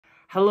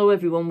Hello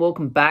everyone,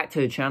 welcome back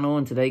to the channel,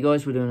 and today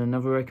guys we're doing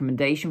another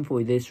recommendation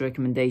for you. This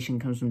recommendation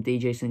comes from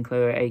DJ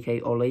SINCLAIRO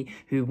Aka Ollie,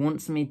 who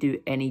wants me to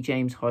do any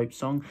James Hype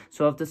song.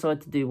 So I've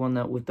decided to do one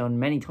that we've done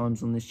many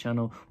times on this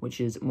channel,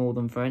 which is More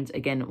Than Friends.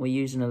 Again, we're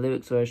using a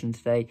lyrics version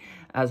today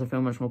as I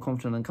feel much more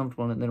confident and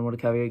comfortable on it than I would a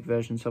karaoke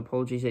version. So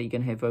apologies that you're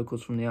going to hear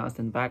vocals from the artist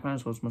in the background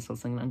as well as myself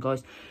singing. And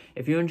guys,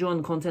 if you're enjoying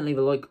the content, leave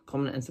a like,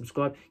 comment and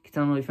subscribe. You can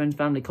tell all your friends,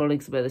 family,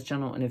 colleagues about this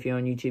channel, and if you're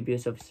on YouTube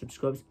yourself,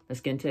 subscribe.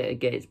 Let's get into it.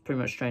 Again, it's pretty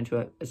much straight into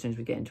it as soon as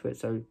we get into it.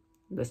 So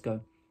let's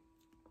go.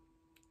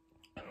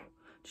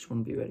 Just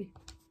want to be ready.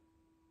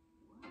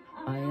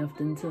 I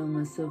often tell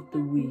myself that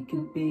we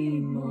could be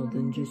more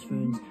than just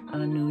friends.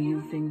 I know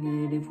you think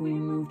that if we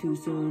move too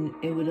soon,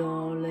 it would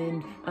all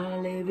end. I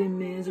live in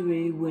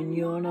misery when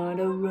you're not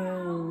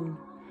around.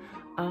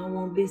 I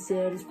won't be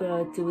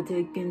satisfied till we're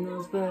taking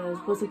those vows.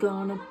 What's it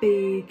gonna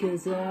be?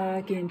 'Cause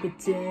I can't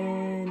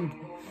pretend.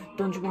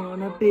 Don't you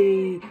wanna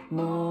be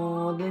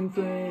more than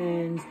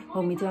friends?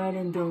 Hold me tight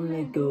and don't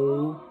let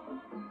go.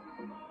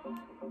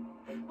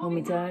 Hold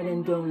me tight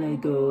and don't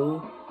let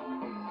go.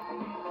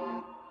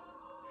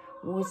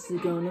 What's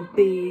it gonna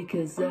be?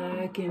 'Cause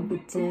I can't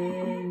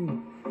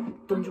pretend.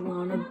 Don't you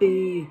wanna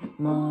be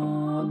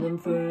more than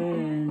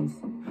friends?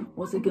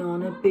 What's it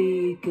gonna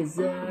be? 'Cause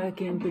I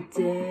can't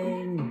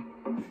pretend.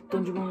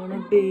 Don't you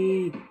wanna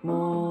be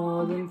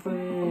more than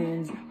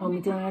friends? Hold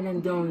me tight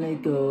and don't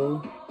let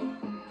go.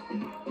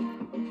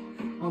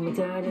 Hold me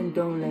tight and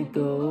don't let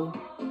go.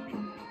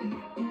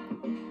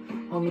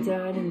 Hold me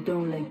tight and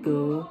don't let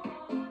go.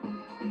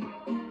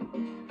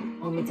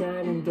 Hold me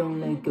tight and don't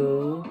let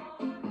go.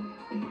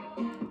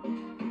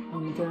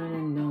 Hold me tight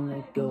and don't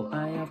let go.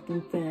 I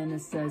often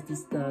fantasize the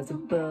stars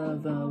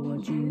above are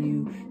watching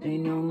you. They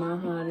know my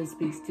heart, it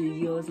speaks to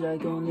yours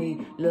like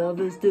only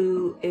lovers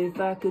do. If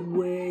I could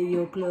wear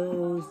your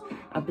clothes,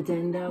 I'd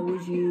pretend I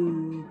was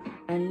you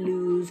and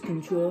lose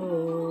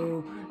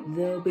control.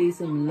 There'll be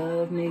some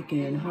love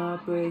making,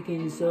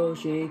 heartbreaking, soul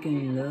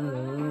shaking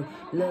love.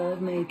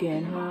 Love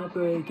making,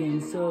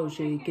 heartbreaking, soul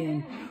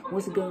shaking.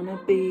 What's it gonna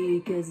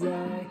be? 'Cause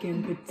I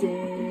can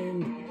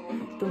pretend.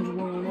 Don't you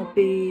wanna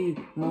be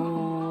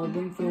more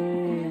than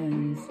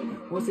friends?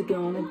 What's it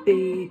gonna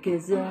be?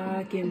 'Cause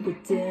I can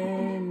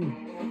pretend.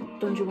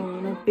 Don't you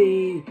wanna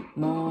be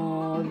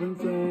more than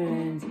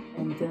friends?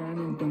 I'm down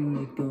and don't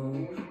let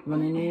go.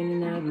 Running in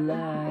and out of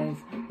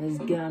life has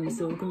got me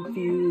so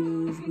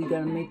confused. We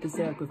gotta make the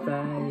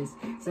sacrifice.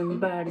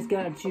 Somebody's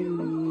gotta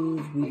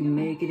choose. We can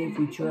make it if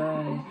we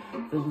try.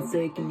 For the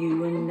sake of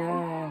you and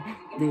I,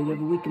 together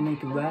we can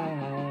make it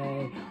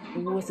right.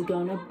 What's it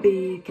gonna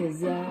be?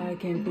 'Cause I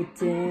can't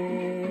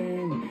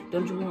pretend.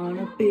 Don't you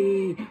wanna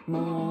be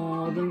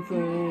more than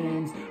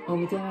friends?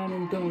 Hold me tight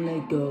and don't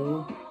let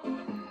go.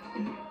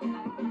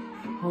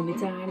 Hold me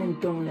tight and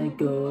don't let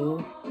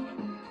go.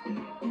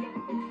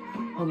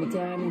 Hold me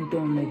tight and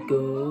don't let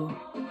go.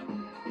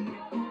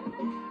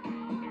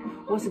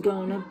 What's it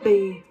gonna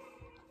be?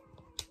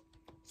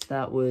 So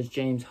that was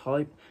James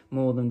Hype,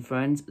 More Than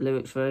Friends,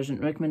 lyrics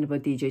version, recommended by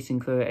DJ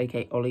SINCLAIRO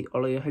Aka Ollie.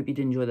 Ollie, I hope you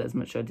did enjoy that as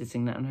much as I did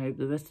sing that, and I hope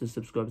the rest of the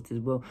subscribers did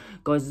as well.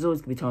 Guys, there's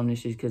always going to be time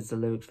issues because it's a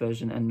lyrics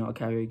version and not a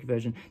karaoke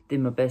version. Did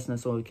my best and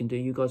that's all we can do.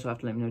 You guys will have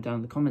to let me know down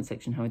in the comment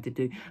section how I did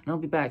do, and I'll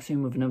be back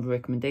soon with another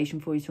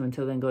recommendation for you. So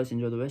until then guys,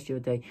 enjoy the rest of your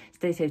day.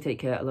 Stay safe, take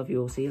care, I love you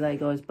all. See you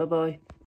later guys, bye bye.